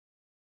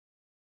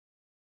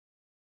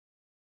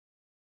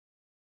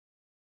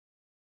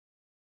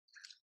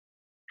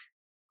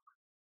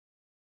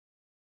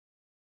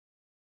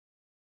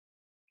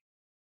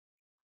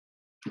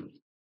Welcome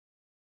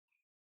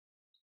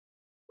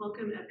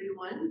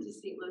everyone to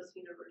St. Louis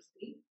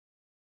University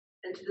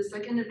and to the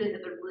second event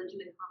of the Religion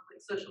and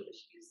Complex Social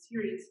Issues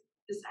series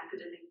this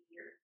academic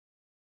year.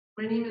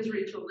 My name is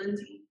Rachel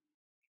Lindsay,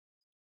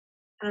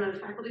 and I'm a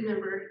faculty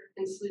member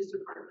in SLU's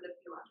Department of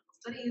Theological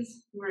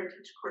Studies, where I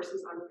teach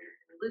courses on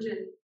American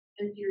religion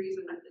and theories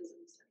and methods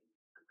in the study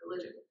of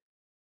religion.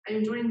 I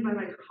am joined by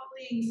my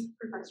colleagues,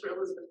 Professor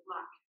Elizabeth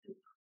Block and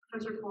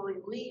Professor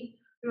Pauline Lee,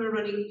 who are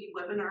running the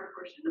webinar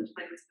portion of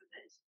tonight's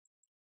event.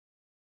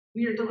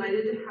 We are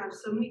delighted to have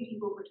so many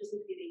people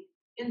participating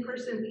in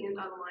person and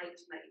online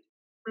tonight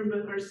from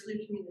both our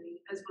SLU community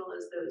as well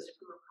as those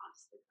from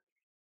across the country.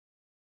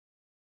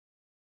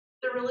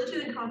 The Religion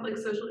and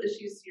Complex Social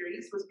Issues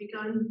series was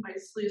begun by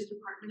SLU's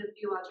Department of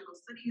Theological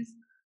Studies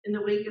in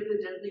the wake of the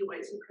deadly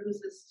white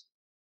supremacist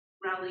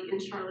rally in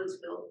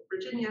Charlottesville,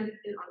 Virginia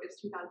in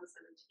August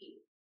 2017.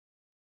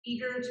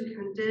 Eager to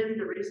condemn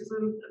the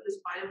racism of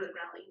this violent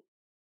rally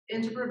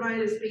and to provide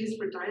a space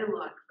for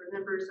dialogue for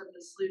members of the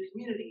SLU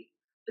community,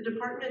 the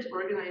department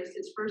organized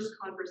its first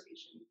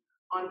conversation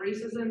on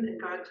racism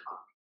and God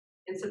talk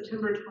in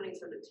September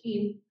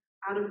 2017,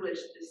 out of which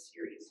this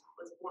series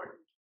was born.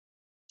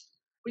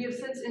 We have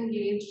since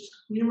engaged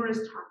numerous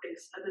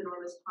topics of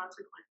enormous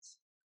consequence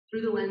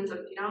through the lens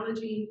of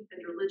theology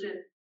and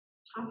religion,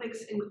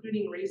 topics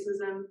including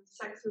racism,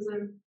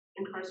 sexism,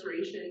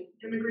 incarceration,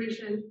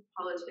 immigration,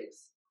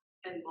 politics,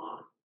 and law.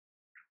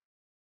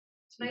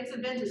 Tonight's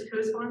event is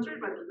co-sponsored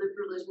by the Lived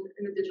Religion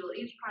in the Digital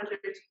Age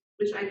Project,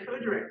 which I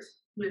co-direct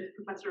with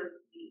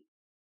Professor Lee.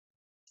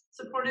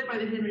 Supported by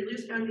the Henry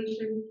Luce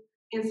Foundation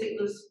and St.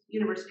 Louis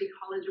University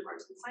College of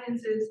Arts and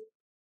Sciences,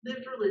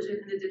 Lived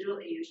Religion in the Digital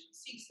Age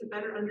seeks to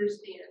better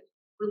understand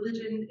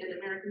religion in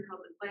American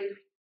public life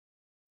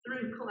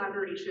through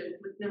collaboration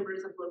with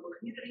members of local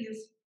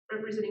communities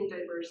representing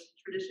diverse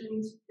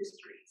traditions,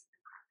 histories,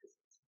 and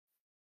practices.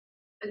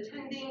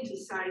 Attending to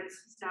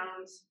sights,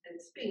 sounds,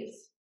 and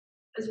space,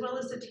 as well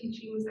as to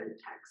teachings and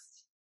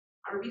texts,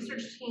 our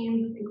research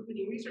team,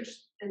 including research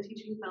and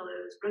teaching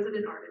fellows,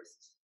 resident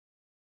artists,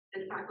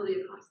 and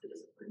faculty across the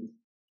disciplines,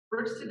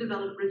 works to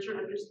develop richer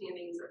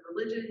understandings of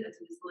religion as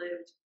it is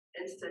lived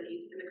and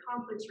studied in the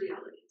complex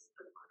realities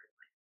of modern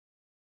life.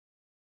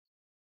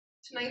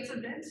 Tonight's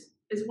event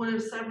is one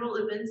of several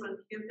events on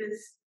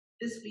campus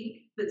this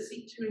week that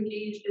seek to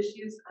engage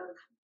issues of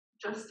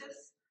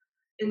justice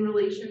in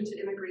relation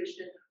to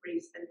immigration,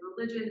 race, and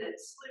religion at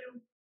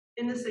SLU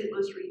in the St.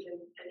 Louis region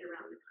and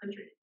around the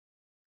country.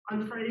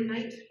 On Friday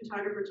night,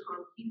 photographer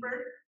Tom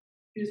Kiefer,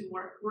 whose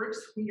works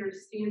we are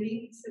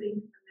sitting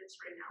amidst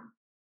right now,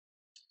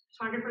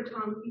 photographer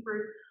Tom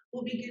Kiefer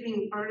will be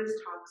giving artist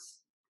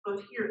talks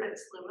both here at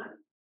SLUMA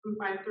from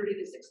 5:30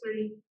 to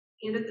 6:30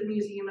 and at the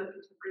Museum of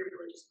Contemporary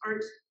Religious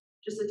Art,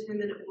 just a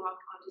 10-minute walk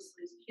onto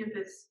SLU's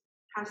campus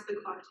past the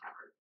clock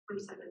tower from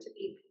 7 to 8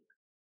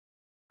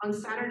 p.m. On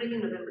Saturday,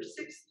 November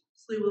 6th,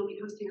 SLU will be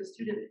hosting a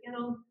student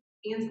panel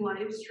and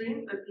live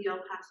stream of the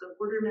El Paso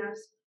Border Mass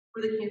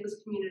for the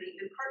campus community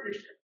in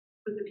partnership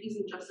with the Peace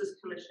and Justice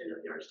Commission of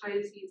the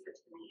Archdiocese at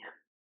 10 a.m.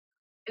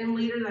 And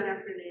later that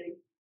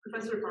afternoon,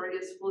 Professor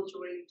Vargas will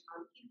join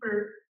Tom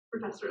Kiefer,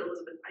 Professor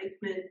Elizabeth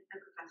Eichmann, and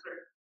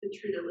Professor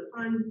Vitruda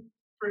Lepun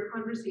for a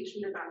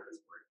conversation about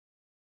his work.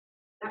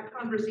 That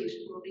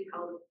conversation will be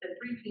held at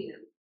 3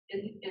 p.m.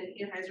 in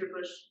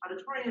Anheuser-Busch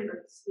Auditorium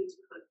at the SLU's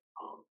Cook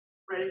Hall,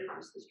 right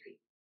across the street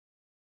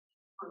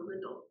on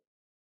Lindell.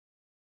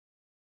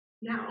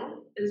 Now,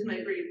 it is my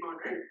great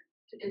honor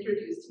to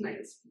introduce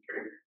tonight's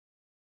speaker.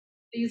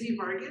 Daisy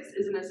Vargas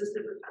is an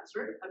assistant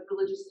professor of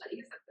religious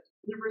studies at the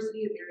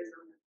University of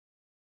Arizona.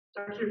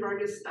 Dr.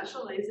 Vargas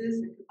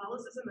specializes in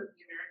Catholicism of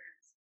the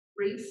Americas,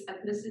 race,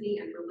 ethnicity,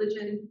 and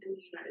religion in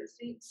the United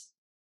States,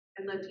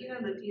 and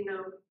Latino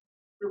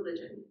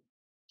religion.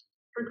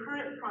 Her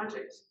current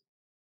project,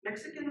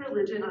 Mexican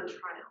Religion on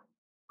Trial,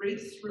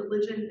 Race,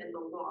 Religion, and the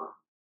Law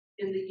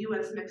in the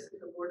U.S.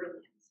 Mexico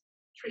Borderlands,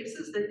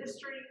 traces the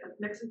history of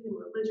Mexican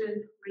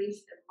religion,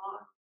 race, and law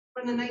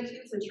from the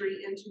 19th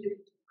century into the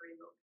contemporary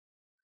moment,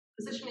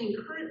 positioning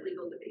current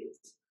legal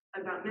debates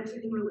about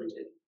Mexican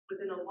religion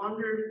within a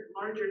larger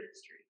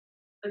history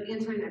of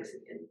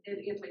anti-Mexican and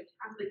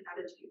anti-Catholic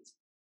attitudes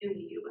in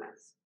the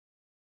U.S.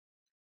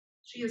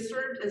 She has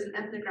served as an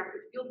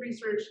ethnographic field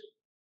researcher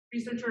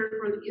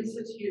for the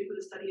Institute for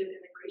the Study of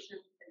Immigration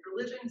and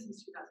Religion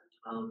since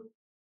 2012.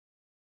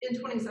 In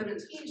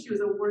 2017, she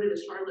was awarded a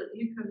Charlotte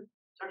Newcombe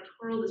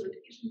Doctoral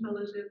Dissertation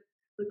Fellowship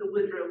with the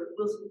Woodrow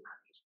Wilson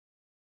Foundation.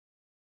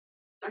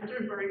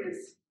 Dr.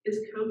 Vargas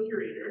is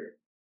co-curator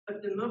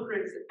of the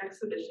MOCRA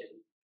exhibition,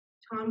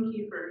 Tom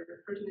Kiefer,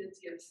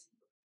 Pertenencias,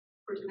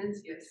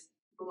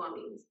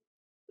 Belongings,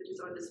 which is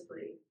on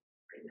display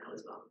right now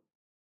as well.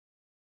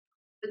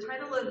 The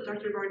title of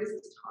Dr.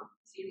 Vargas' talk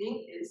this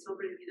evening is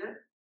Sobrevida,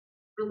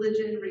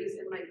 Religion, Race,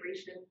 and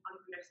Migration on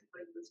the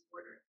Mexico-U.S.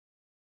 Border.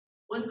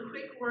 One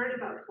quick word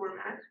about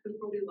format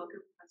before we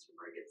welcome Professor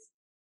Vargas.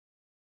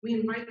 We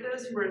invite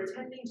those who are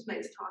attending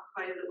tonight's talk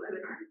via the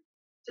webinar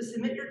to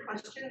submit your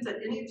questions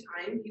at any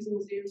time using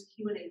Zoom's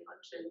Q&A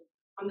function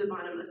on the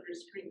bottom of your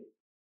screen.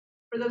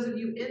 For those of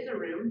you in the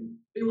room,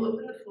 we will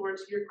open the floor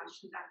to your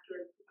questions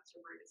after Professor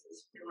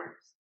Vargas'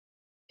 remarks.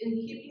 In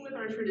keeping with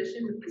our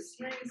tradition with this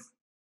series,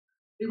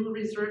 we will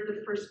reserve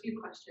the first few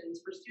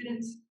questions for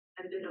students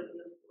and then open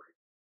the floor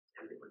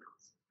to everyone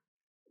else.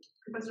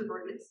 Professor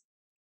Vargas,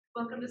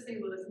 welcome to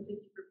St. Louis and thank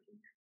you for being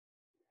here.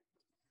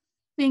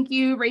 Thank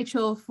you,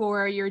 Rachel,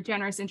 for your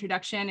generous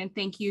introduction, and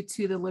thank you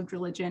to the Lived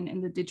Religion in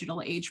the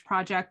Digital Age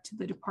Project,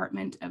 the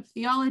Department of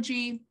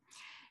Theology,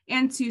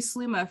 and to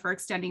SLUMA for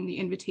extending the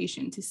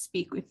invitation to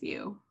speak with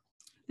you.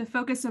 The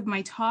focus of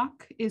my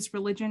talk is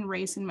religion,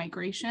 race, and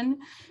migration,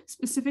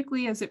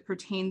 specifically as it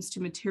pertains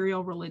to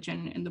material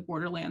religion in the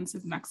borderlands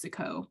of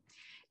Mexico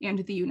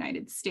and the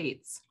United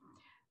States.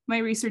 My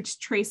research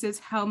traces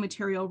how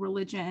material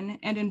religion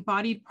and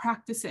embodied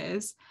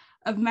practices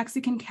of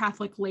Mexican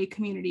Catholic lay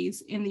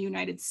communities in the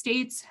United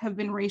States have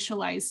been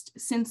racialized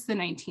since the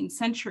 19th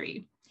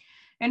century,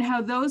 and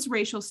how those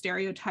racial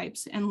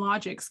stereotypes and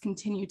logics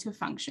continue to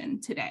function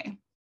today.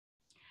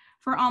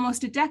 For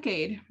almost a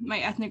decade,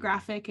 my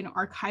ethnographic and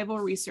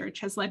archival research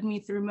has led me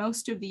through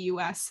most of the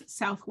U.S.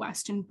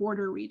 Southwest and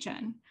border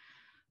region,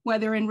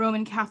 whether in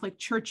Roman Catholic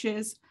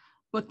churches,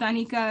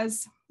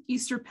 botanicas,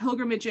 Easter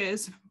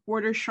pilgrimages,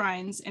 border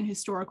shrines, and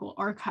historical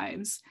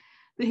archives.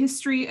 The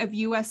history of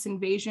U.S.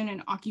 invasion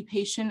and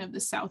occupation of the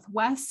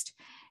Southwest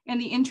and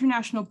the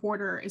international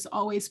border is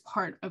always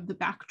part of the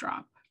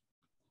backdrop.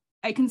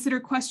 I consider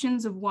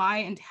questions of why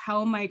and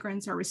how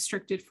migrants are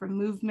restricted from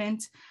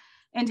movement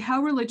and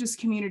how religious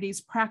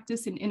communities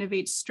practice and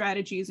innovate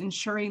strategies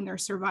ensuring their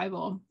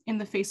survival in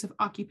the face of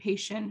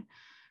occupation,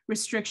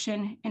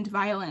 restriction, and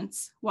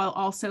violence, while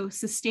also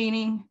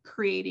sustaining,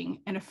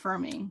 creating, and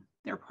affirming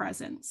their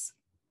presence.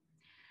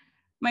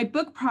 My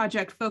book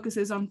project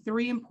focuses on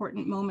three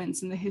important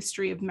moments in the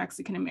history of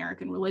Mexican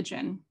American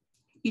religion,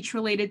 each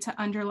related to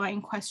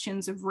underlying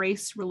questions of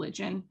race,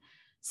 religion,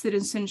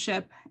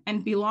 citizenship,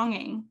 and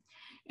belonging,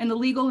 and the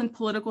legal and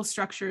political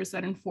structures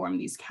that inform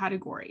these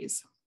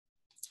categories.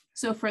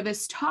 So for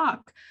this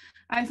talk,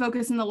 I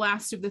focus on the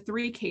last of the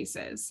three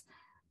cases,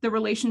 the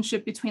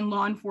relationship between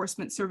law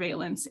enforcement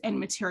surveillance and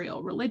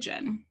material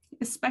religion,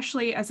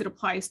 especially as it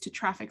applies to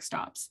traffic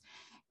stops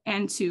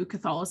and to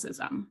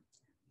Catholicism.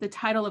 The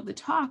title of the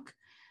talk,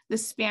 the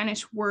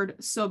Spanish word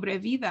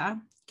Sobrevida,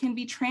 can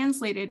be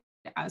translated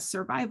as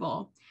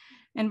survival,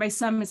 and by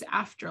some as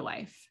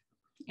afterlife.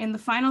 In the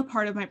final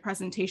part of my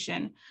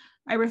presentation,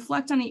 I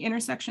reflect on the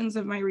intersections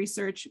of my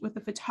research with the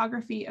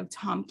photography of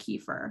Tom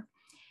Kiefer,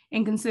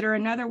 and consider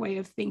another way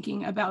of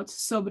thinking about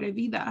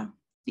Sobrevida,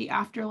 the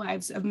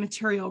afterlives of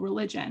material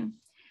religion,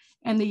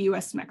 and the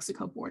U.S.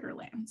 Mexico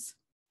borderlands.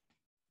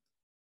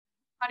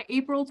 On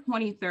April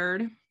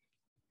 23rd,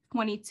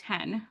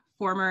 2010,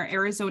 former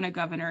Arizona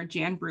Governor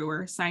Jan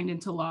Brewer signed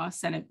into law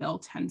Senate Bill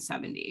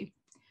 1070.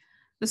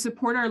 The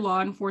Support Our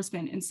Law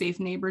Enforcement and Safe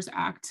Neighbors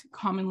Act,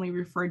 commonly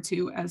referred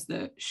to as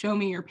the Show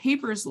Me Your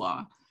Papers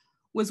law,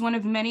 was one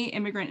of many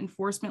immigrant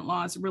enforcement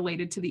laws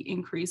related to the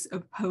increase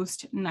of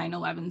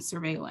post-9/11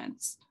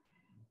 surveillance.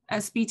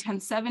 SB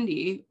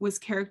 1070 was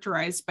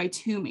characterized by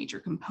two major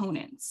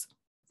components.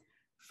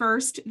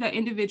 First, that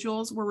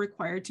individuals were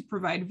required to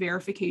provide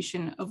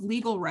verification of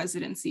legal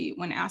residency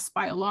when asked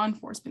by a law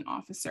enforcement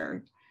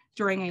officer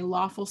during a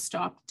lawful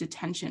stop,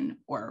 detention,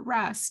 or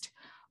arrest,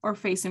 or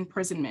face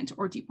imprisonment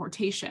or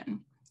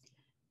deportation.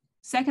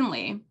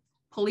 Secondly,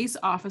 police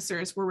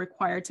officers were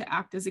required to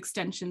act as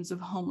extensions of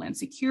Homeland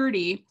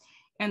Security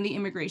and the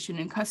Immigration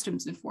and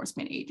Customs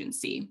Enforcement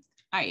Agency,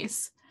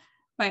 ICE,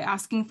 by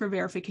asking for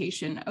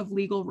verification of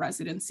legal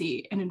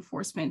residency and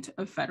enforcement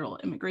of federal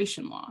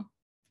immigration law.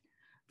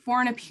 For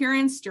an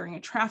appearance during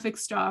a traffic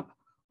stop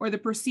or the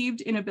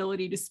perceived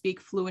inability to speak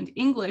fluent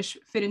English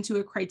fit into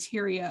a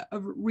criteria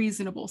of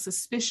reasonable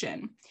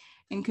suspicion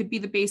and could be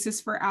the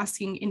basis for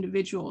asking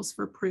individuals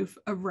for proof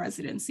of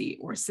residency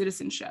or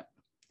citizenship.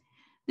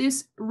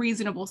 This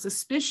reasonable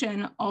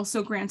suspicion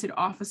also granted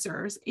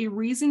officers a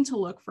reason to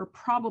look for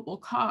probable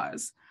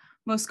cause,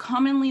 most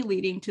commonly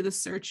leading to the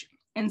search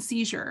and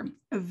seizure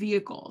of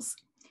vehicles.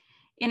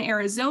 In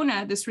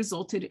Arizona, this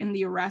resulted in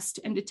the arrest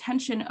and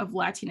detention of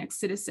Latinx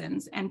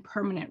citizens and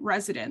permanent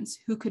residents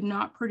who could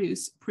not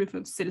produce proof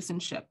of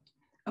citizenship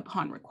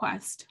upon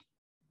request.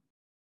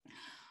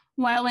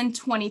 While in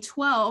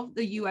 2012,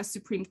 the U.S.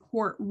 Supreme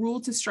Court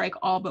ruled to strike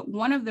all but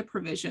one of the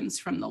provisions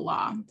from the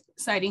law,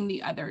 citing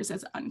the others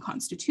as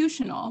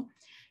unconstitutional,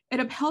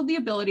 it upheld the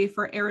ability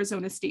for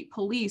Arizona State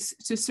Police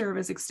to serve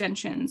as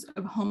extensions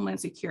of Homeland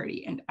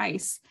Security and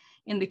ICE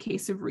in the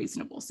case of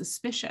reasonable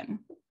suspicion.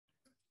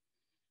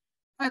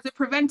 As a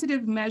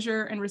preventative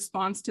measure in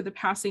response to the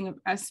passing of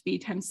SB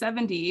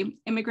 1070,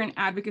 immigrant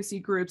advocacy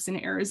groups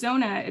in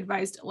Arizona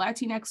advised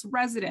Latinx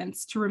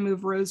residents to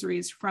remove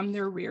rosaries from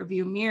their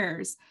rearview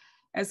mirrors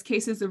as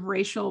cases of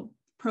racial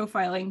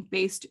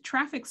profiling-based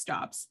traffic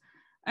stops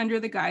under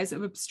the guise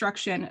of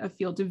obstruction of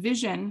field of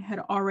vision had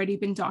already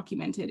been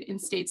documented in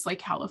states like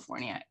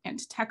California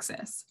and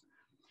Texas.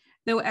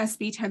 Though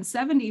SB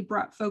 1070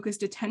 brought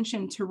focused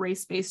attention to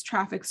race-based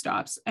traffic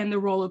stops and the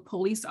role of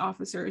police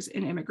officers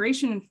in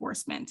immigration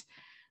enforcement,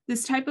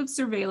 This type of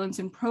surveillance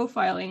and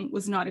profiling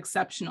was not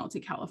exceptional to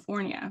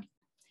California.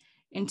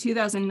 In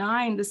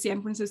 2009, the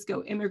San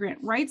Francisco Immigrant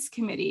Rights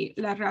Committee,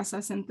 La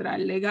Raza Central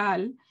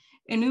Legal,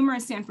 and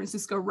numerous San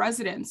Francisco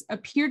residents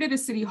appeared at a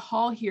city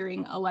hall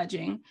hearing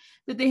alleging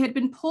that they had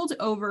been pulled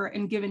over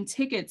and given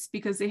tickets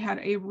because they had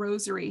a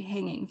rosary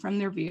hanging from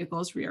their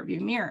vehicle's rearview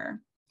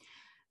mirror.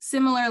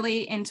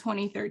 Similarly, in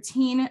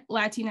 2013,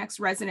 Latinx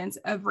residents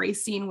of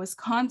Racine,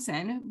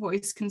 Wisconsin,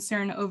 voiced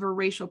concern over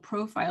racial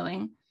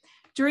profiling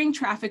during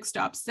traffic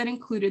stops that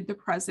included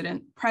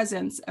the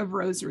presence of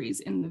rosaries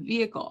in the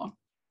vehicle.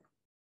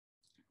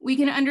 We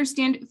can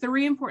understand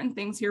three important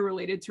things here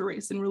related to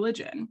race and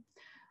religion.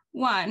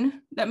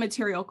 One, that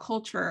material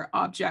culture,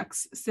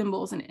 objects,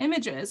 symbols, and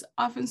images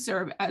often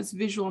serve as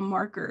visual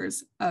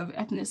markers of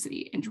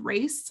ethnicity and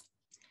race.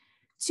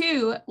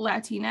 Two,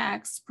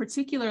 Latinx,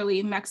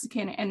 particularly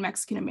Mexican and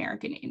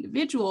Mexican-American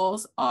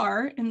individuals,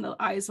 are, in the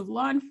eyes of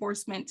law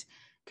enforcement,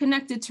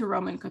 connected to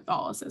Roman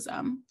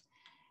Catholicism.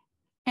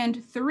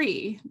 And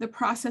three, the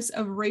process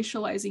of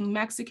racializing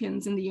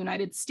Mexicans in the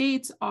United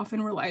States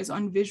often relies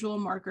on visual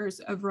markers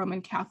of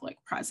Roman Catholic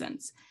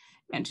presence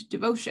and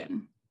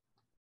devotion.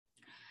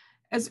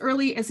 As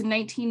early as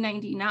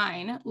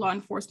 1999, law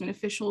enforcement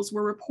officials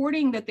were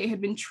reporting that they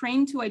had been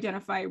trained to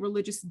identify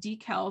religious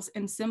decals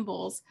and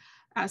symbols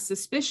as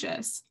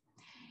suspicious.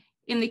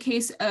 In the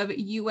case of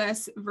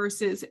U.S.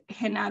 versus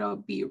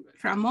Genaro B.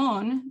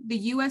 Ramon, the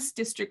U.S.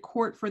 District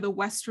Court for the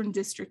Western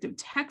District of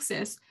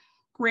Texas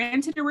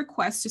granted a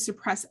request to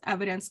suppress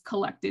evidence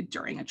collected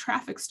during a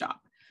traffic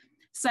stop,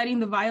 citing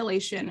the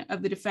violation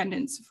of the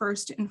defendant's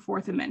First and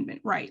Fourth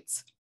Amendment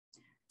rights.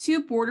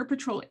 Two Border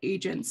Patrol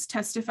agents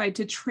testified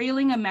to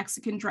trailing a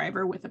Mexican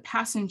driver with a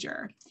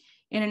passenger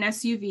in an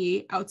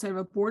SUV outside of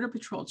a Border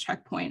Patrol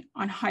checkpoint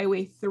on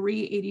Highway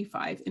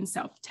 385 in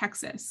South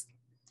Texas.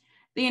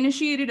 They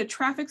initiated a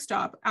traffic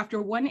stop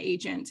after one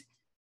agent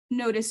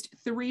noticed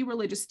three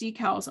religious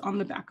decals on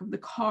the back of the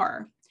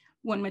car,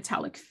 one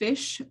metallic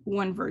fish,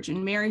 one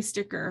Virgin Mary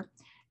sticker,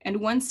 and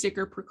one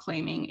sticker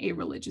proclaiming a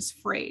religious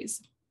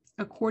phrase,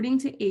 according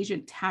to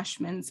Agent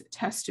Tashman's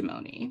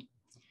testimony.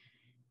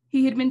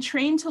 He had been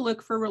trained to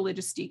look for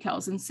religious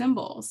decals and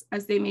symbols,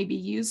 as they may be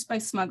used by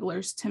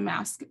smugglers to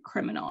mask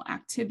criminal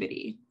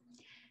activity.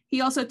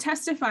 He also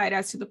testified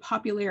as to the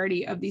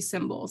popularity of these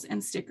symbols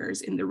and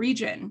stickers in the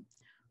region,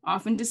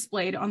 often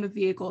displayed on the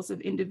vehicles of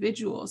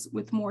individuals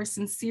with more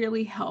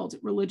sincerely held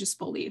religious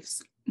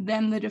beliefs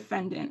than the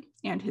defendant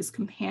and his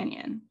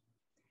companion.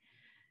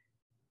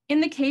 In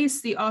the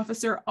case, the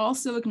officer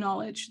also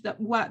acknowledged that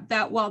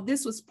while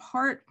this was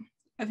part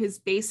of his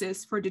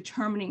basis for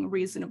determining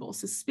reasonable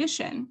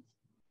suspicion,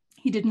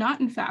 he did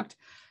not, in fact,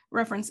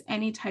 reference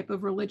any type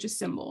of religious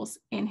symbols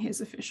in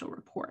his official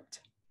report.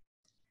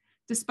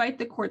 Despite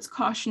the court's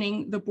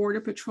cautioning the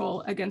Border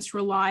Patrol against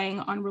relying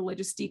on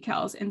religious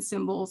decals and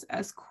symbols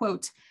as,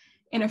 quote,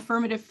 an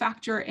affirmative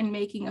factor in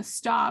making a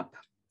stop,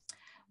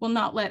 will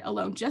not let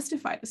alone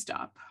justify the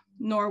stop,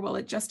 nor will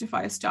it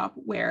justify a stop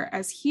where,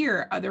 as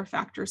here, other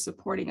factors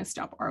supporting a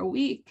stop are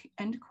weak,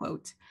 end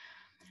quote.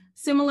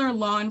 Similar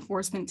law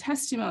enforcement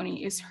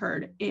testimony is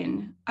heard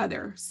in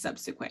other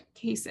subsequent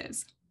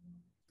cases.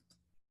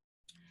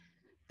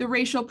 The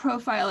racial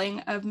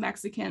profiling of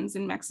Mexicans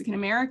and Mexican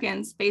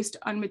Americans based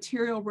on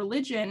material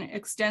religion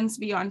extends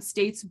beyond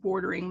states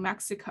bordering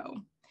Mexico.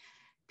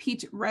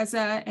 Pete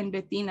Reza and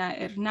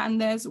Bettina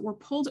Hernandez were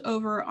pulled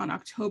over on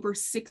October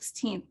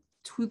 16,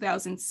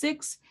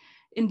 2006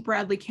 in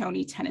Bradley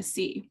County,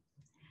 Tennessee.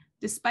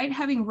 Despite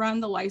having run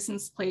the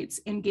license plates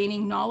and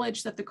gaining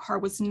knowledge that the car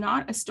was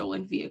not a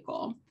stolen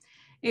vehicle,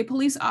 a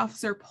police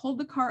officer pulled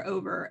the car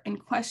over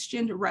and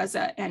questioned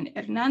Reza and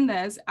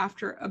Hernandez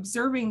after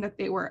observing that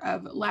they were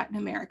of Latin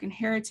American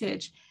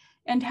heritage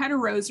and had a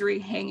rosary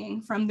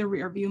hanging from the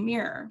rearview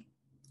mirror.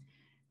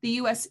 The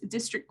U.S.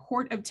 District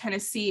Court of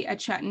Tennessee at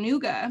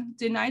Chattanooga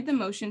denied the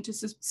motion to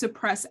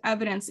suppress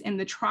evidence in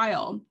the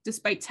trial,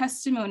 despite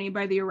testimony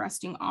by the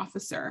arresting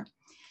officer.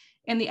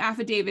 In the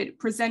affidavit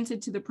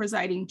presented to the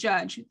presiding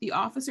judge, the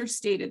officer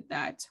stated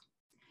that,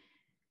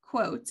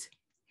 quote,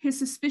 his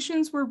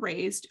suspicions were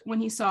raised when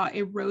he saw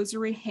a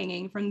rosary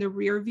hanging from the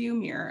rearview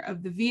mirror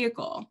of the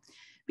vehicle,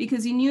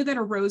 because he knew that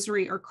a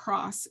rosary or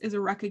cross is a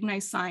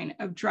recognized sign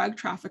of drug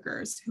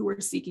traffickers who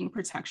were seeking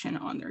protection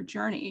on their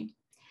journey.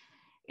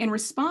 In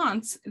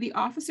response, the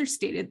officer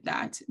stated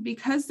that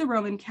because the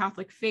Roman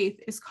Catholic faith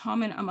is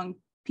common among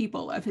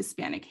people of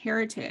Hispanic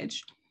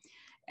heritage,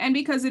 and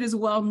because it is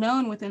well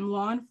known within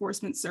law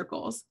enforcement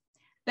circles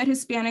that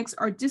Hispanics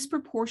are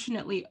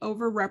disproportionately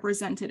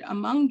overrepresented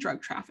among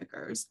drug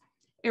traffickers,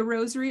 a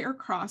rosary or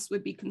cross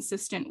would be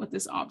consistent with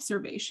this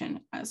observation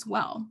as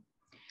well.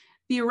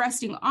 The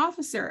arresting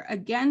officer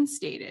again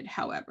stated,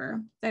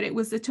 however, that it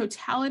was the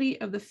totality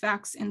of the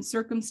facts and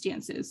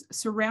circumstances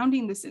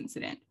surrounding this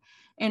incident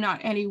and not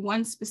any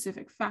one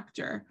specific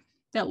factor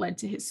that led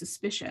to his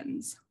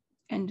suspicions,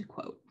 end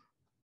quote.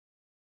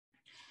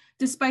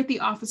 Despite the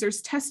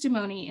officer's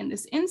testimony in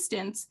this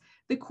instance,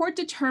 the court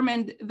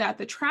determined that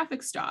the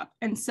traffic stop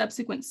and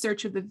subsequent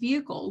search of the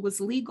vehicle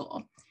was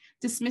legal,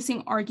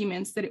 dismissing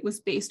arguments that it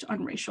was based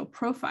on racial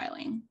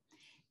profiling.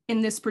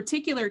 In this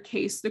particular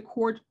case, the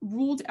court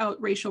ruled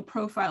out racial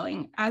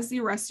profiling as the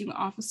arresting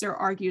officer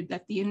argued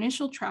that the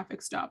initial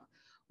traffic stop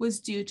was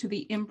due to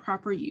the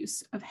improper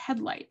use of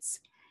headlights.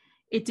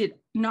 It did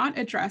not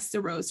address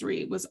the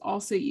rosary was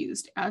also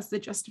used as the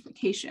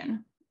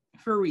justification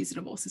for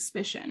reasonable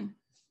suspicion.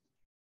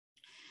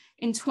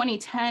 In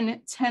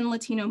 2010, 10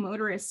 Latino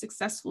motorists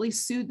successfully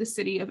sued the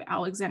city of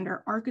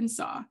Alexander,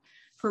 Arkansas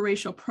for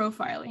racial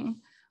profiling,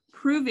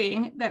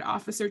 proving that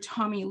Officer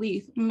Tommy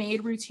Leith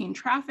made routine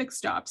traffic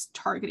stops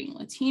targeting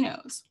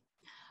Latinos.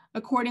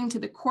 According to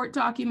the court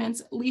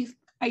documents, Leith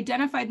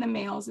identified the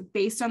males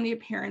based on the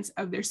appearance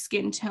of their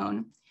skin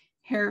tone,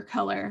 hair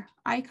color,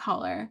 eye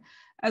color,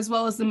 as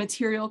well as the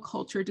material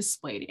culture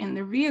displayed in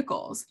their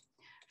vehicles.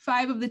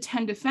 5 of the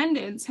 10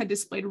 defendants had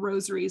displayed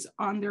rosaries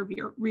on their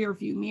rear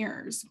view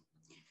mirrors.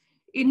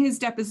 In his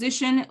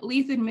deposition,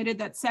 Leith admitted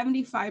that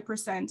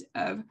 75%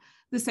 of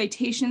the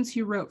citations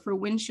he wrote for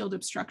windshield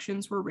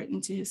obstructions were written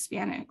to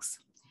Hispanics.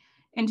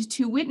 And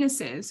 2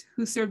 witnesses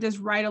who served as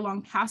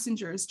ride-along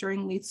passengers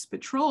during Leith's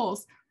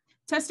patrols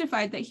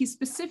testified that he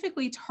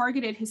specifically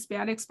targeted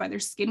Hispanics by their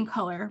skin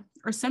color,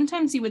 or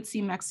sometimes he would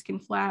see Mexican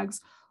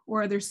flags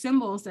or other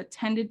symbols that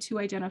tended to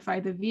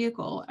identify the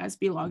vehicle as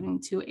belonging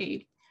to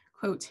a,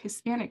 quote,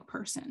 Hispanic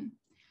person.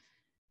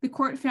 The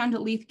court found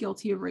Leith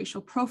guilty of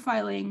racial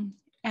profiling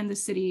and the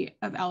city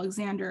of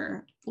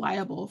Alexander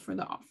liable for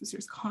the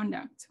officer's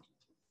conduct.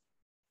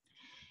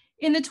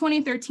 In the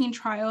 2013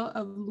 trial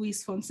of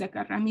Luis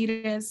Fonseca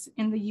Ramirez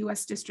in the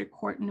U.S. District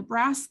Court in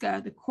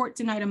Nebraska, the court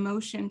denied a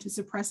motion to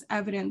suppress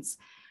evidence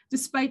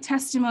despite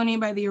testimony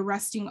by the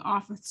arresting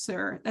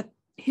officer that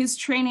his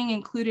training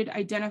included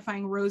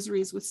identifying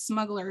rosaries with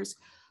smugglers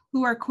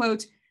who are,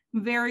 quote,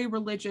 very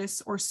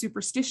religious or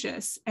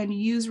superstitious and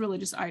use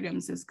religious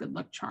items as good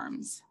luck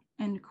charms,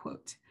 end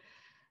quote.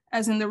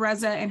 As in the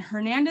Reza and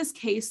Hernandez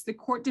case, the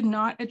court did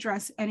not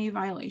address any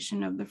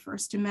violation of the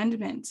First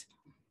Amendment.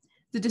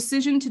 The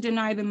decision to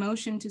deny the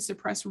motion to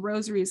suppress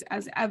rosaries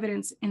as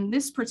evidence in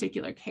this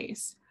particular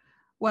case,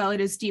 while it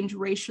is deemed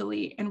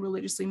racially and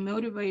religiously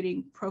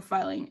motivating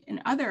profiling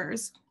in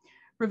others,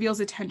 reveals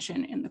a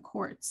tension in the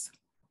courts.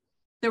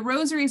 The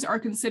rosaries are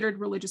considered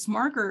religious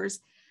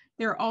markers.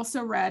 They're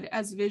also read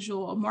as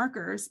visual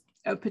markers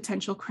of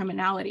potential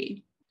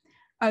criminality.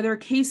 Other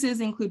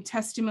cases include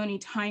testimony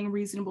tying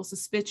reasonable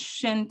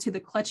suspicion to the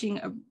clutching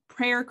of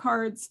prayer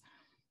cards,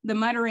 the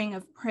muttering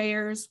of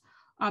prayers,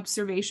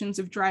 observations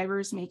of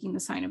drivers making the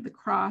sign of the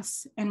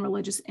cross, and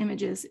religious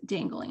images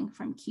dangling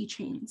from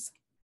keychains.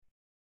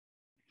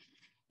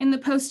 In the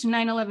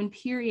post-9/11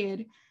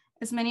 period,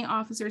 as many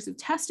officers have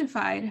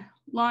testified,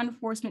 law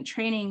enforcement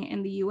training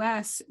in the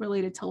U.S.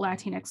 related to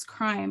Latinx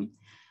crime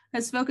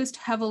has focused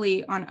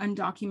heavily on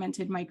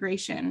undocumented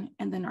migration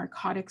and the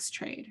narcotics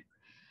trade.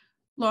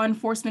 Law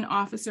enforcement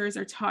officers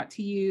are taught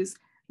to use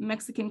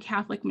Mexican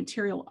Catholic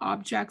material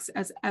objects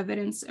as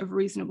evidence of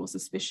reasonable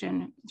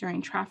suspicion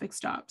during traffic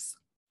stops.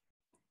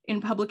 In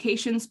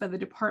publications by the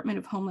Department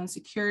of Homeland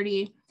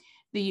Security,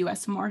 the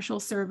U.S. Marshal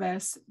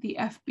Service, the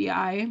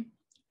FBI,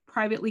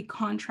 privately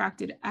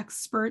contracted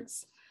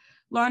experts,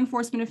 law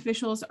enforcement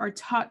officials are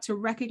taught to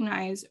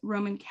recognize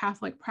Roman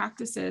Catholic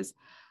practices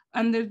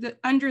under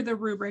the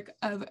rubric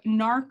of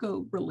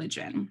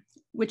narco-religion,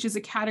 which is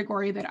a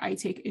category that I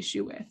take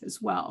issue with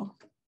as well.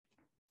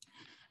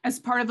 As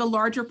part of the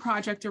larger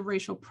project of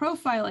racial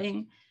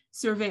profiling,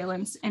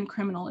 surveillance, and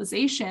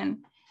criminalization,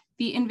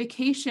 the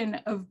invocation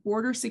of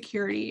border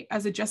security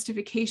as a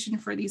justification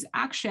for these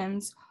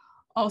actions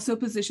also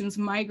positions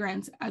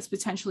migrants as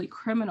potentially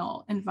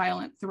criminal and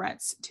violent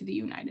threats to the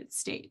United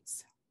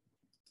States.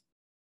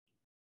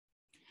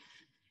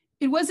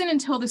 It wasn't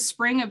until the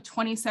spring of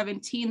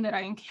 2017 that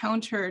I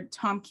encountered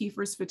Tom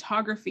Kiefer's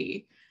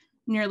photography,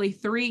 nearly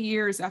 3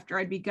 years after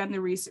I'd begun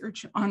the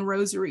research on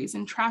rosaries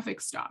and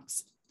traffic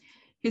stops.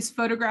 His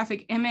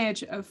photographic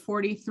image of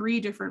 43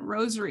 different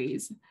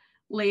rosaries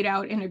laid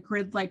out in a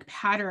grid-like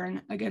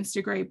pattern against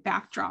a gray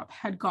backdrop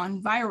had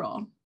gone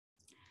viral.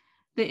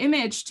 The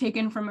image,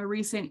 taken from a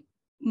recent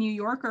New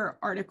Yorker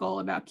article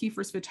about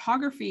Kiefer's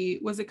photography,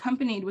 was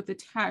accompanied with the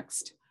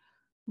text,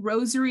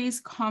 "Rosaries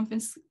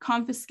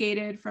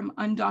confiscated from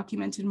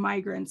undocumented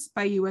migrants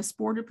by U.S.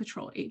 Border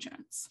Patrol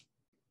agents."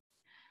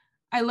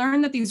 I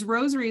learned that these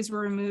rosaries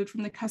were removed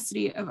from the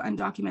custody of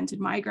undocumented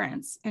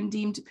migrants and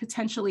deemed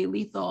potentially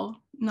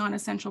lethal,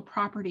 non-essential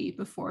property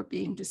before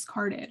being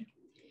discarded,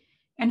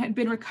 and had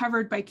been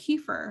recovered by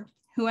Kiefer,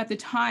 who at the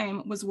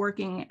time was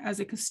working as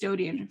a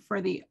custodian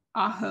for the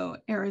Ajo,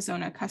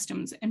 Arizona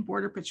Customs and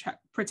Border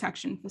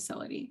Protection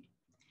Facility.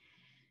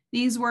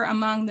 These were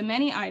among the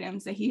many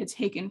items that he had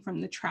taken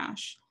from the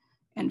trash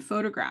and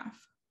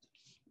photograph.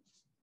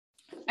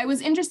 I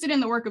was interested in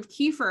the work of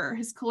Kiefer,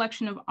 his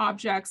collection of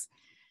objects,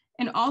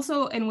 and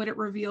also in what it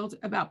revealed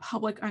about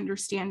public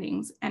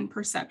understandings and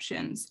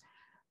perceptions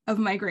of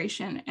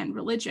migration and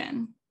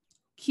religion.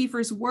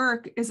 Kiefer's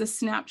work is a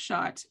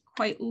snapshot,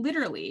 quite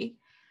literally,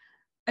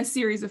 a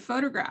series of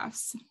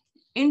photographs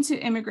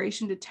into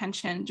immigration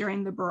detention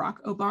during the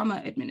Barack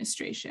Obama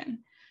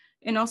administration,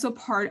 and also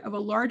part of a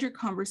larger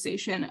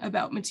conversation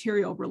about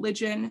material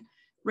religion,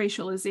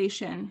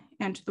 racialization,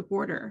 and the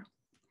border.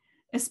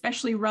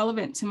 Especially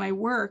relevant to my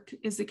work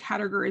is the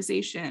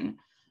categorization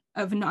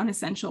of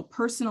non-essential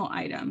personal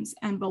items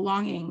and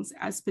belongings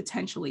as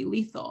potentially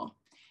lethal,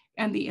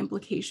 and the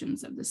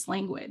implications of this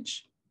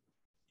language.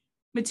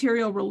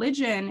 Material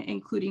religion,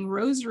 including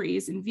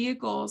rosaries in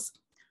vehicles,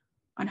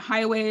 on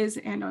highways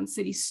and on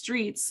city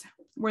streets,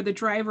 where the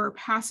driver or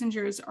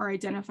passengers are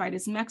identified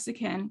as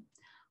Mexican,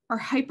 are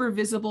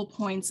hyper-visible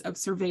points of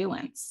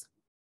surveillance.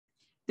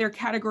 Their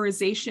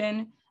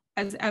categorization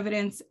as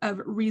evidence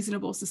of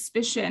reasonable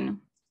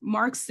suspicion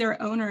marks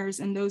their owners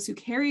and those who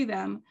carry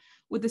them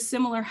with a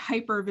similar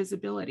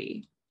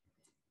hyper-visibility.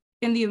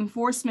 In the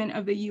enforcement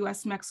of the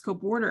U.S. Mexico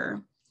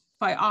border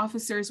by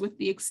officers with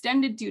the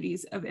extended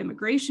duties of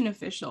immigration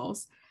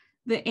officials,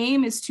 the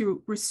aim is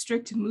to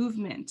restrict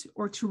movement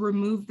or to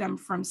remove them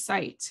from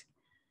sight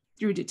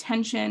through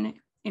detention,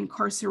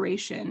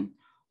 incarceration,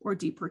 or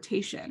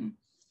deportation.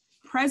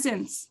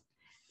 Presence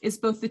is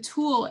both the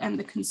tool and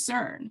the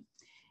concern.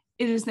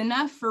 It is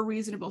enough for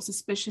reasonable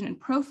suspicion and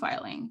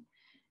profiling,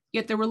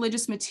 yet the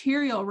religious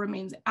material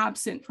remains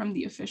absent from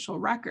the official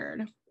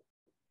record,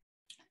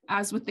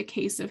 as with the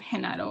case of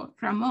Genaro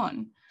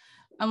Ramon,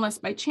 unless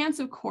by chance,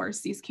 of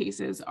course, these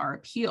cases are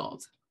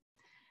appealed.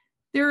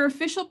 There are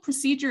official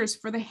procedures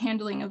for the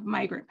handling of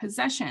migrant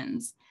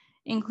possessions,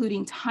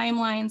 including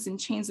timelines and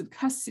chains of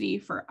custody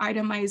for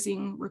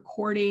itemizing,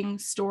 recording,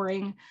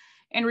 storing,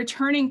 and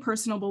returning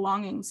personal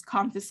belongings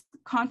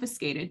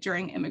confiscated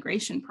during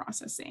immigration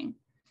processing.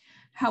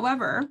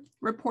 However,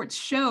 reports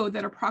show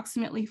that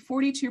approximately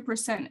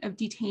 42% of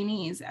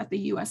detainees at the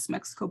U.S.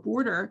 Mexico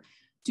border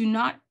do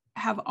not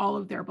have all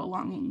of their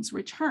belongings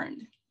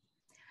returned.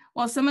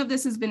 While some of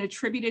this has been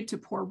attributed to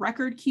poor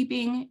record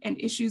keeping and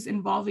issues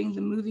involving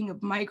the moving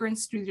of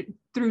migrants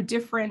through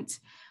different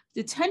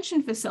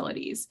detention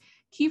facilities,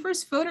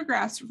 Kiefer's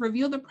photographs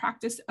reveal the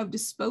practice of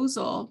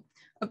disposal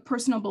of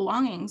personal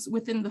belongings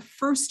within the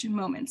first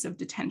moments of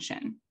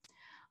detention.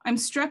 I'm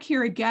struck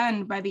here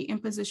again by the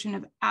imposition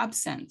of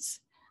absence,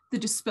 the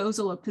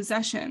disposal of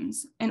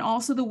possessions, and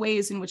also the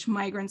ways in which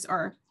migrants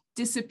are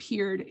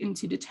disappeared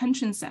into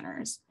detention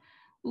centers,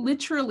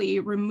 literally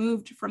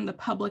removed from the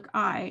public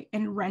eye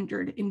and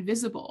rendered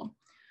invisible,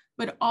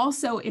 but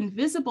also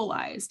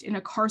invisibilized in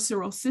a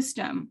carceral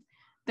system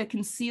that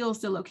conceals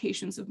the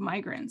locations of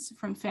migrants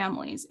from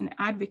families and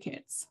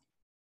advocates.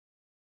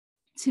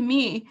 To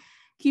me,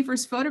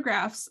 Kiefer's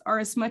photographs are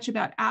as much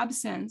about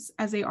absence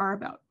as they are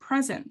about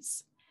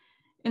presence.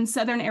 In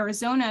Southern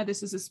Arizona,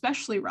 this is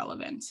especially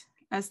relevant,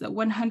 as the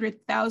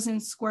 100,000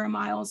 square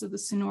miles of the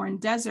Sonoran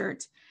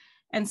Desert,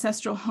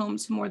 ancestral home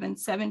to more than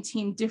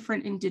 17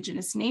 different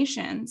indigenous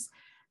nations,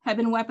 have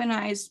been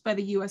weaponized by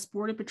the U.S.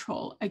 Border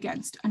Patrol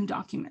against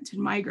undocumented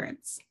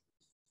migrants.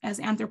 As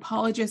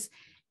anthropologist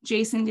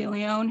Jason De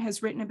Leon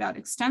has written about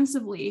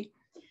extensively,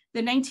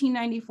 the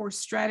 1994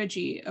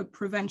 strategy of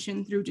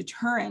prevention through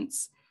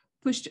deterrence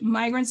pushed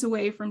migrants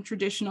away from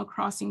traditional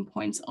crossing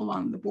points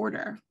along the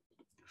border,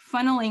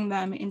 funneling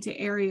them into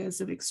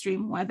areas of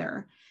extreme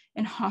weather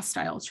and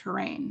hostile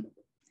terrain.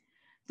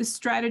 The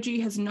strategy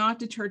has not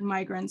deterred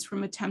migrants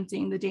from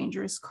attempting the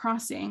dangerous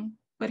crossing,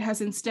 but has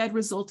instead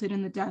resulted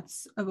in the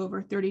deaths of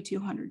over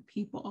 3,200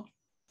 people.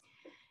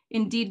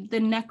 Indeed, the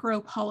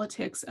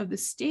necropolitics of the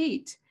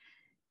state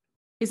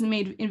is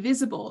made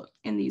invisible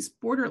in these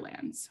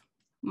borderlands.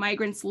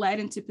 Migrants led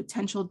into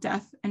potential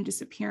death and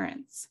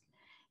disappearance.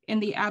 In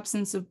the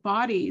absence of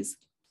bodies,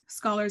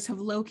 scholars have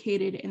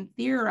located and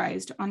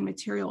theorized on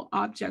material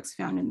objects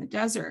found in the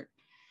desert,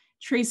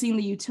 tracing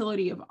the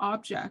utility of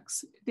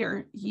objects,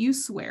 their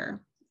useware,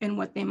 and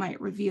what they might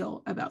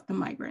reveal about the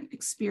migrant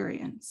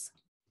experience.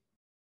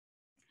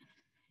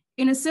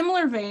 In a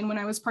similar vein, when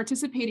I was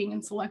participating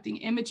in selecting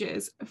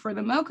images for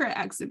the MOCRA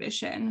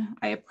exhibition,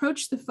 I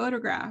approached the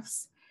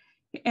photographs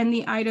and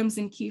the items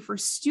in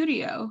Kiefer's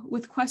studio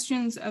with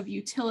questions of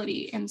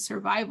utility and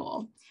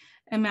survival,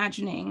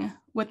 imagining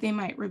what they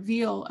might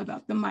reveal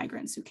about the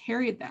migrants who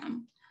carried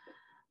them.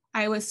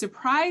 I was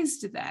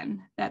surprised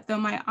then that though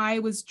my eye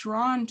was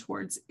drawn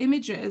towards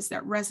images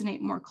that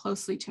resonate more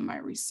closely to my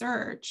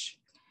research,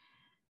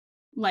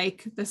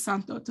 like the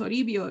Santo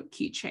Toribio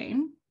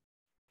keychain,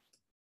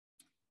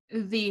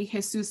 the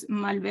Jesus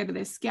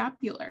Malverde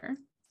scapular,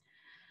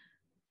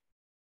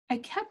 I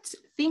kept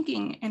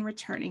thinking and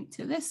returning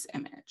to this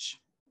image,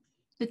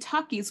 the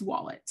Takis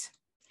wallet.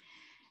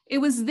 It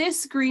was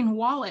this green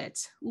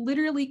wallet,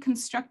 literally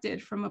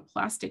constructed from a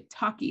plastic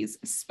Takis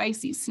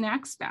spicy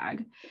snacks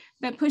bag,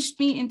 that pushed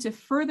me into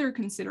further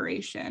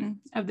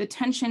consideration of the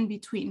tension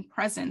between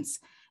presence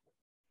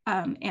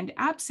and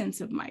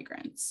absence of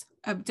migrants,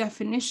 of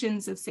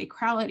definitions of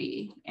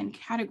sacrality and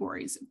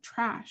categories of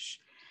trash.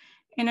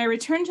 And I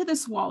returned to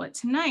this wallet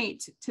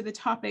tonight to the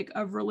topic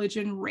of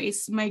religion,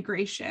 race,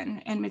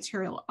 migration, and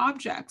material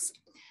objects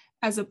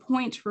as a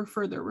point for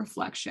further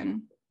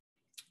reflection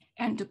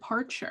and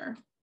departure.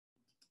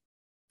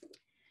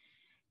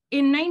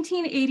 In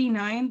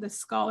 1989, the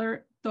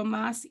scholar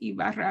Tomás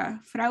Ibarra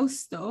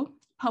Frausto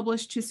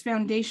published his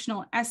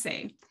foundational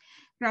essay,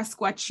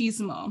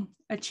 Rascuachismo,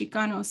 a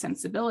Chicano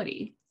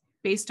sensibility,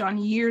 based on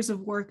years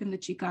of work in the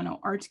Chicano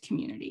art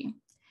community.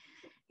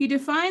 He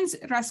defines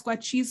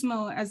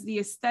Rascuachismo as the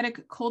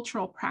aesthetic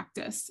cultural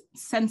practice,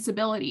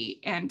 sensibility,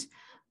 and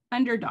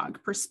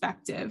underdog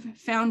perspective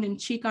found in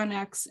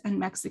Chicanx and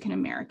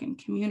Mexican-American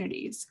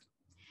communities.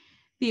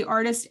 The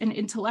artist and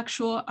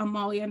intellectual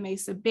Amalia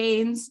Mesa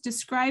Baines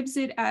describes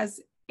it as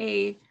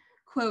a,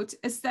 quote,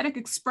 aesthetic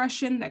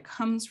expression that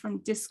comes from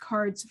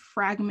discards,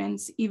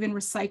 fragments, even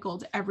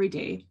recycled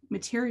everyday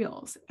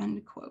materials,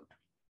 end quote.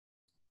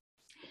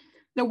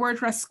 The word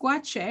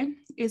rascuache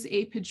is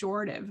a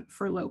pejorative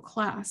for low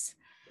class,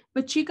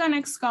 but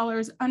Chicanx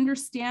scholars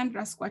understand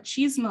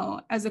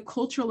rascuachismo as a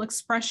cultural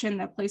expression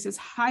that places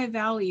high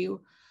value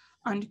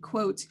on,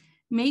 quote,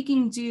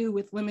 making do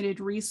with limited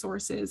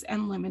resources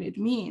and limited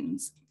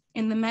means,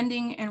 in the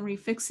mending and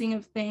refixing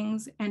of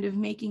things and of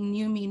making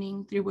new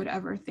meaning through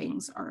whatever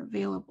things are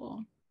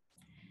available,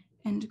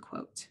 end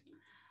quote.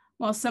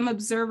 While some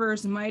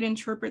observers might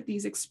interpret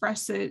these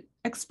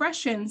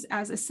expressions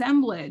as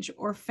assemblage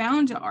or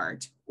found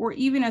art, or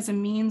even as a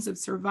means of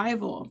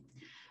survival,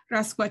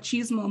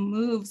 Rascuachismo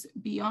moves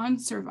beyond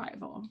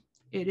survival.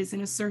 It is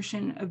an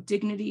assertion of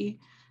dignity,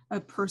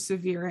 of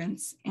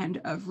perseverance,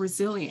 and of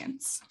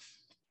resilience.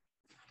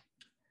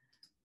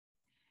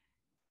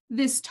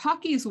 This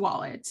Takis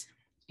wallet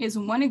is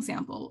one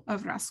example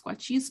of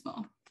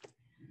Rascuachismo.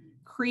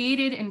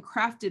 Created and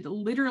crafted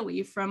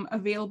literally from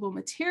available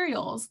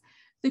materials,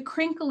 the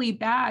crinkly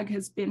bag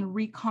has been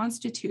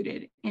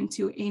reconstituted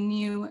into a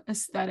new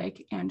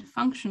aesthetic and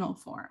functional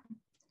form.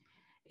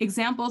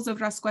 Examples of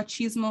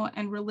Rascuachismo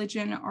and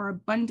religion are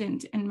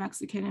abundant in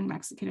Mexican and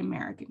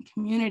Mexican-American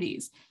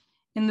communities,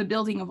 in the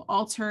building of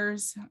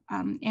altars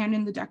and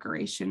in the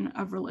decoration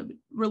of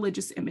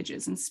religious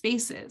images and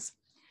spaces.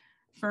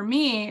 For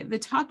me, the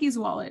Takis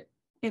wallet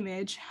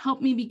image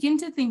helped me begin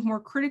to think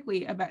more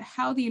critically about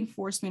how the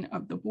enforcement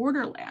of the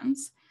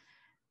borderlands,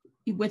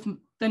 with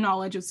the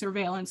knowledge of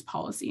surveillance,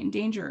 policy, and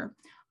danger,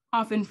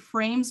 often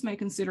frames my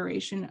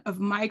consideration of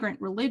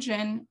migrant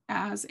religion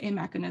as a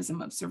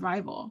mechanism of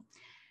survival.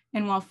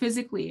 And while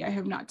physically I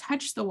have not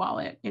touched the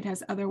wallet, it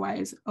has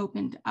otherwise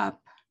opened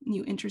up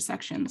new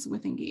intersections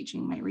with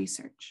engaging my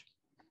research.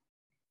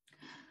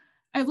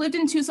 I've lived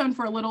in Tucson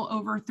for a little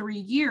over 3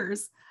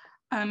 years,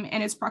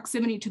 and its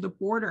proximity to the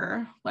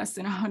border, less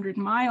than 100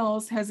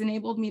 miles, has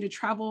enabled me to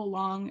travel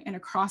along and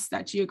across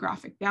that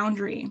geographic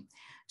boundary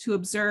to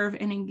observe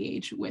and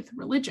engage with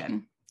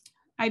religion.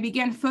 I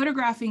began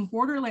photographing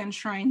borderland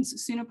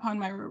shrines soon upon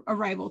my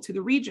arrival to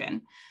the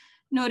region,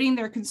 noting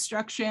their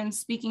construction,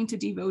 speaking to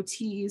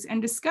devotees,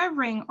 and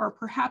discovering, or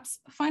perhaps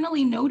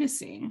finally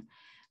noticing,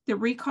 the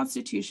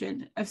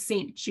reconstitution of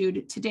St.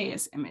 Jude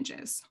Tadeus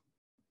images.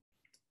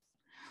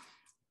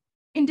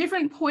 In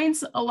different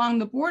points along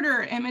the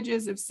border,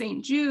 images of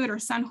St. Jude or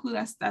San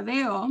Judas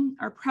Tadeo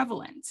are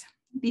prevalent.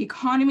 The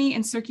economy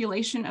and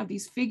circulation of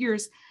these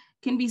figures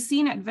can be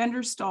seen at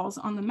vendor stalls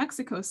on the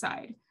Mexico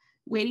side,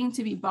 waiting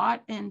to be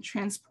bought and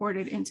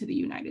transported into the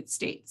United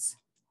States.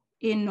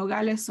 In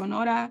Nogales,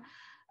 Sonora,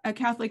 a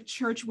Catholic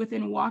church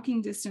within walking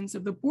distance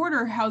of the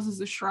border houses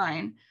a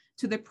shrine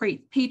to the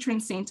patron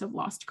saint of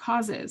lost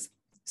causes,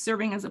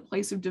 serving as a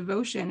place of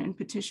devotion and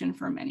petition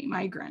for many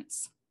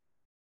migrants.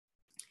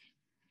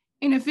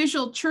 In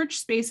official church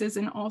spaces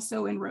and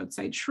also in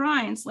roadside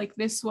shrines, like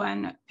this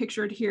one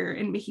pictured here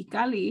in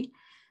Mexicali,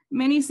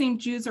 many St.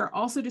 Judes are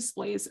also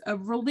displays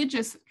of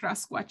religious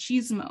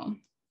rascuachismo.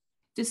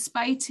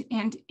 Despite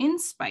and in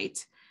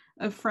spite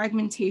of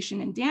fragmentation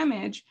and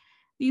damage,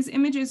 these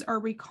images are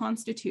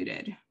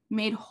reconstituted,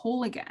 made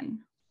whole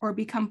again, or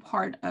become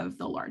part of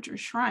the larger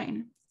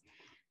shrine.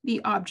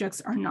 The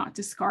objects are not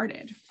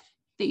discarded.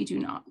 They do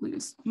not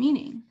lose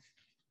meaning.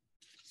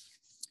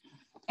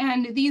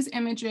 And these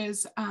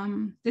images,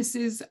 this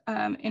is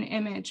an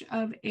image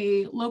of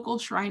a local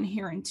shrine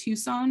here in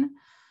Tucson,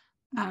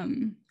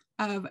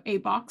 of a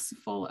box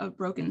full of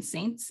broken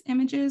saints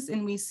images.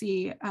 And we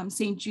see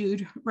St.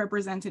 Jude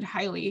represented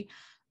highly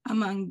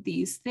among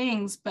these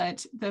things.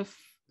 But the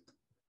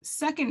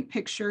second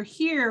picture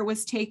here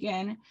was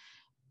taken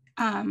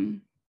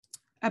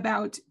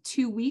about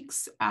 2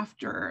 weeks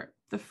after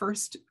the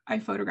first, I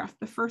photographed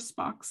the first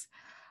box.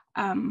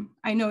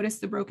 I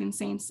noticed the broken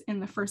saints in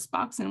the first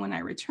box, and when I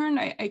returned,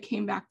 I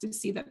came back to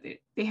see that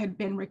they had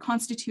been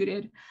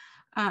reconstituted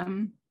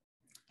and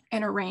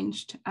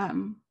arranged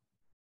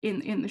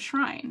in the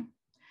shrine.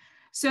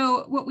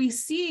 So what we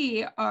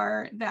see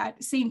are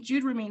that St.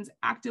 Jude remains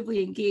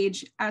actively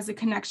engaged as a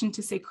connection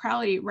to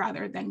sacrality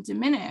rather than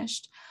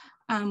diminished.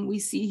 We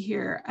see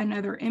here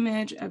another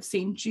image of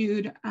St.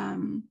 Jude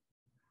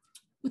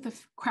with a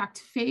cracked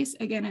face,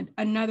 again,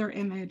 another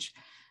image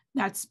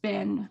that's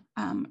been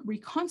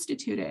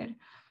reconstituted,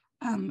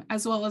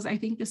 as well as, I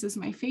think this is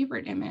my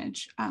favorite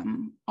image,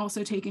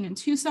 also taken in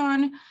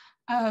Tucson,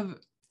 of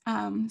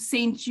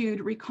St. Jude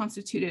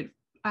reconstituted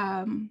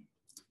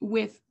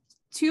with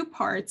 2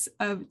 parts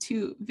of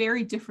 2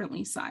 very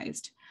differently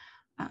sized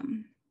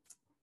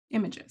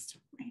images,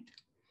 right?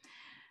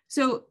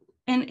 So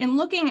And in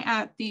looking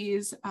at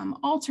these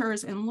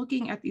altars and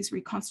looking at these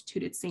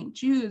reconstituted St.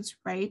 Judes,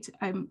 right,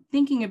 I'm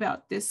thinking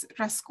about this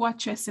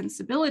rascuache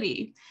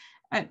sensibility,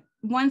 at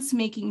once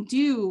making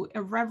do,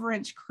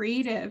 irreverent,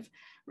 creative,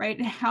 right,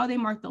 and how they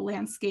mark the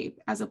landscape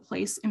as a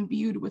place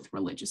imbued with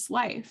religious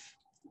life,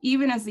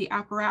 even as the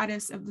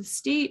apparatus of the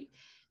state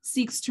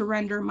seeks to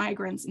render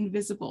migrants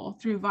invisible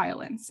through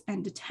violence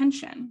and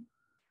detention.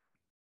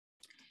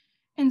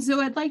 And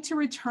so I'd like to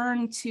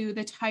return to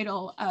the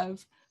title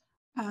of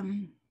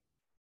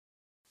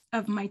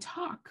my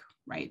talk,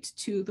 right,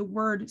 to the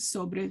word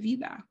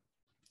sobrevida.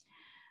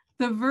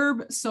 The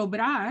verb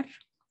sobrar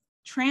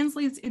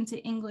translates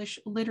into English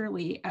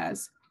literally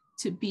as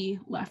to be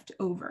left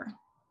over.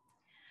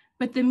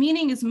 But the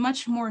meaning is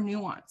much more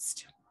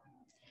nuanced.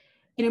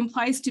 It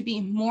implies to be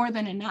more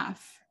than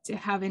enough, to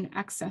have an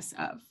excess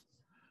of.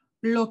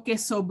 Lo que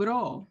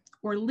sobró,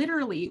 or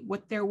literally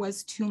what there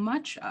was too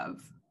much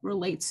of,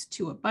 relates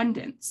to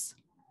abundance.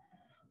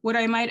 What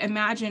I might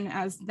imagine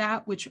as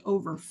that which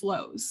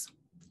overflows.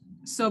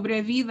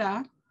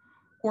 Sobrevida,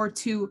 or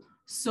to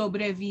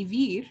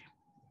sobrevivir,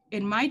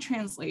 in my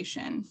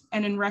translation,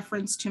 and in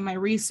reference to my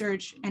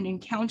research and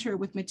encounter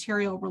with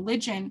material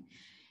religion,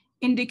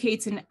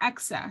 indicates an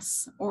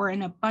excess or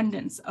an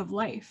abundance of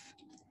life.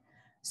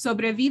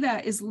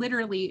 Sobrevida is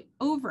literally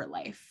over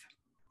life,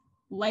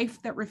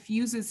 life that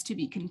refuses to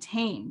be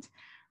contained,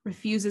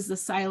 refuses the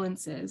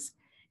silences,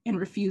 and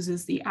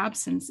refuses the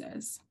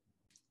absences.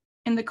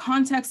 In the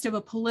context of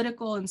a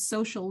political and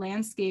social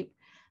landscape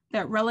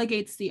that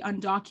relegates the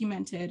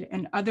undocumented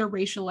and other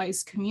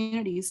racialized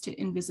communities to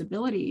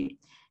invisibility,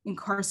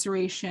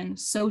 incarceration,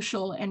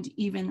 social, and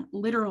even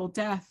literal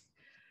death,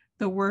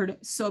 the word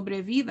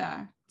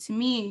sobrevida, to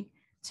me,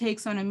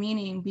 takes on a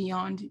meaning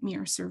beyond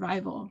mere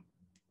survival.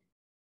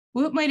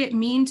 What might it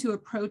mean to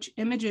approach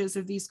images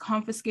of these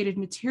confiscated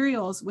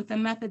materials with a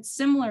method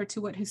similar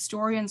to what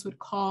historians would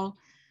call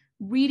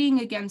reading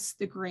against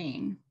the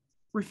grain,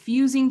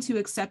 refusing to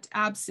accept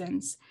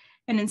absence,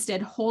 and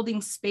instead holding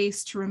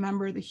space to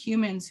remember the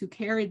humans who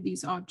carried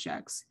these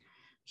objects,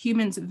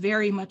 humans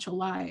very much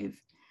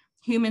alive,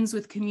 humans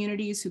with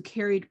communities who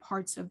carried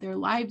parts of their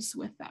lives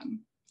with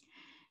them.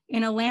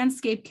 In a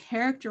landscape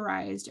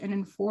characterized and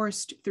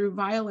enforced through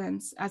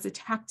violence as a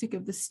tactic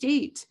of the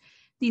state,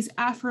 these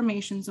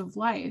affirmations of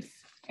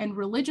life, and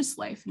religious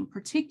life in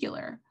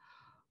particular,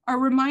 are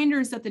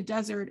reminders that the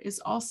desert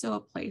is also a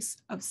place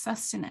of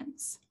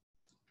sustenance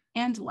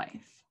and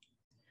life.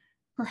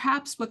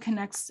 Perhaps what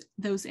connects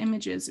those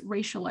images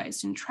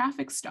racialized in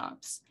traffic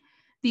stops,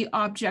 the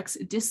objects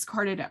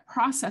discarded at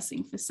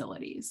processing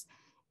facilities,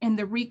 and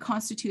the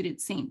reconstituted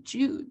St.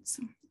 Jude's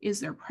is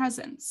their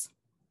presence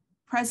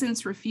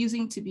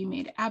refusing to be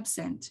made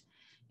absent,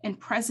 and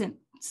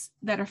presence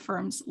that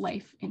affirms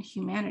life and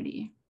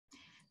humanity.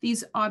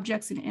 These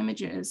objects and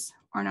images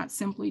are not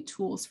simply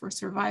tools for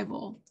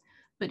survival,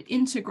 but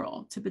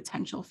integral to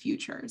potential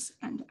futures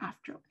and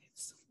afterlife.